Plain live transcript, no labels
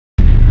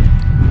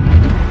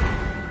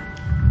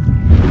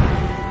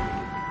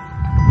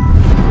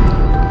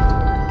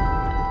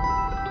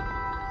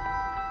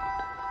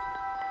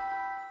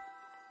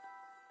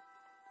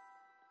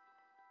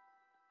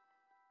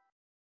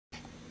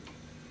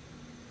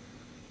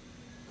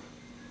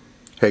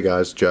Hey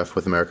guys, Jeff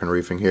with American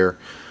Reefing here.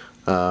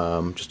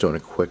 Just doing a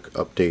quick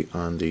update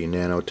on the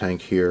nano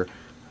tank here.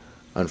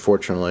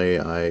 Unfortunately,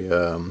 I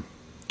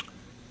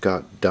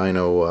got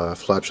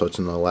Dinoflagellates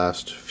in the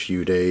last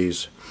few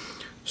days,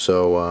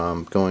 so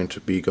I'm going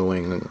to be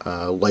going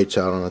lights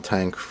out on the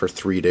tank for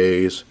 3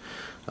 days.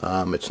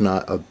 It's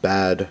not a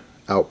bad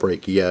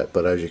outbreak yet,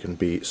 but as you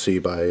can see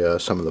by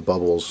some of the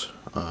bubbles,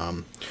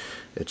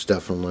 it's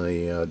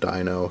definitely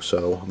dino.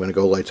 So I'm going to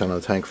go lights out on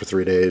the tank for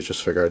 3 days.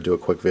 Just figured I'd do a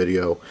quick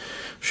video,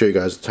 show you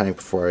guys the tank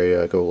before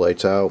I go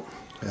lights out.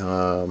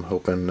 I'm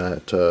hoping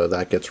that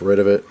that gets rid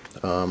of it.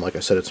 Like I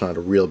said, it's not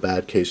a real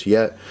bad case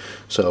yet,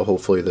 so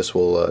hopefully this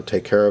will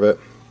take care of it.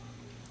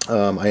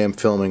 I am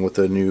filming with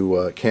a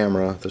new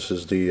camera. This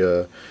is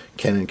the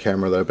Canon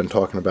camera that I've been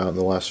talking about in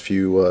the last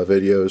few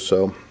videos,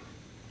 so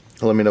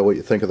let me know what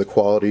you think of the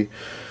quality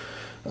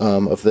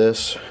of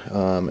this,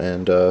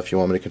 and if you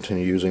want me to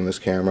continue using this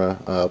camera.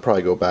 I'll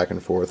probably go back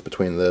and forth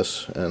between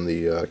this and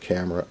the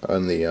camera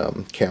and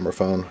the camera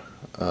phone,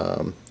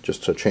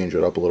 just to change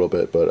it up a little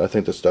bit, but I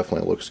think this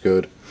definitely looks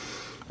good.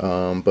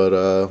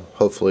 But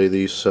hopefully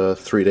these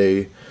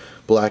 3-day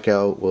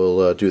blackout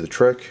will do the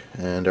trick,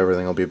 and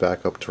everything will be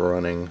back up to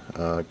running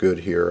good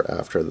here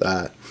after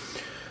that.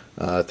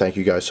 Thank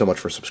you guys so much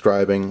for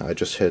subscribing. I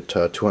just hit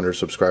 200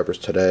 subscribers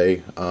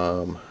today.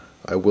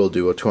 I will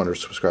do a 200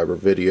 subscriber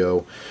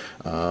video,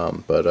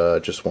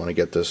 but just want to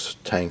get this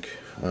tank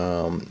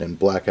in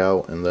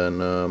blackout, and then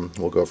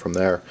we'll go from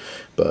there.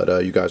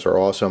 But you guys are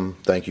awesome.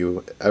 Thank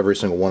you, every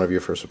single one of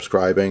you, for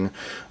subscribing.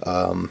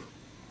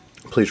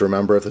 Please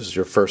remember, if this is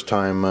your first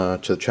time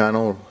to the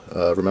channel,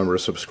 remember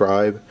to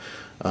subscribe.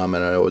 And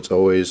I know it's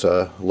always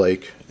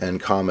like and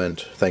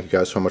comment. Thank you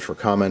guys so much for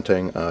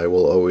commenting. I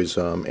will always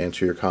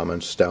answer your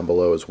comments down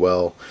below as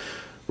well.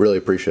 Really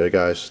appreciate it,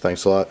 guys.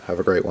 Thanks a lot. Have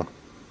a great one.